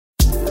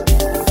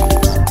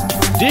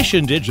Dish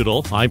and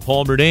Digital, I'm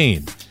Paul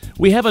Murnane.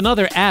 We have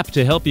another app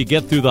to help you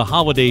get through the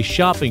holiday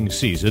shopping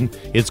season.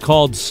 It's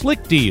called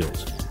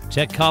Slickdeals.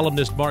 Tech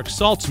columnist Mark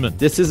Saltzman.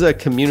 This is a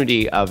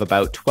community of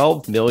about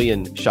 12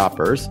 million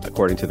shoppers,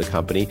 according to the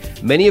company,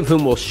 many of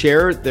whom will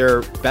share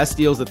their best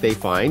deals that they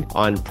find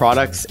on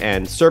products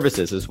and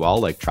services as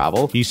well, like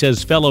travel. He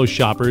says fellow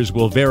shoppers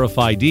will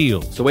verify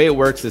deals. So the way it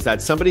works is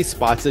that somebody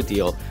spots a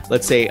deal,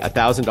 let's say a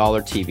 $1,000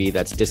 TV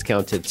that's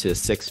discounted to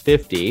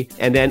 $650,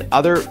 and then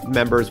other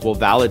members will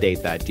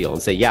validate that deal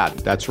and say, yeah,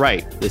 that's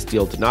right. This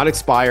deal did not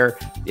expire.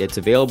 It's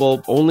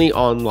available only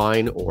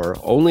online or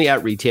only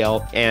at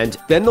retail. And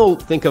then they'll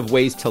think of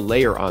ways to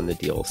layer on the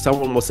deal.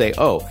 Someone will say,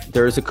 oh,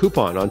 there's a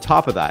coupon on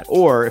top of that.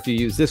 Or if you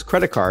use this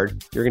credit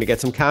card, you're going to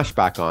get some cash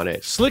back on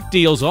it.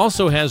 Slickdeals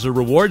also has a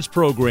rewards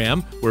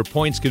program where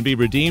points can be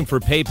redeemed for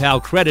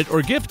PayPal credit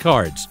or gift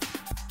cards.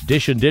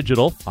 Dish and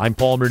Digital, I'm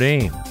Paul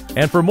Murnane.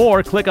 And for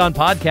more, click on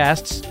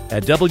podcasts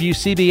at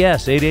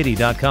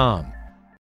WCBS880.com.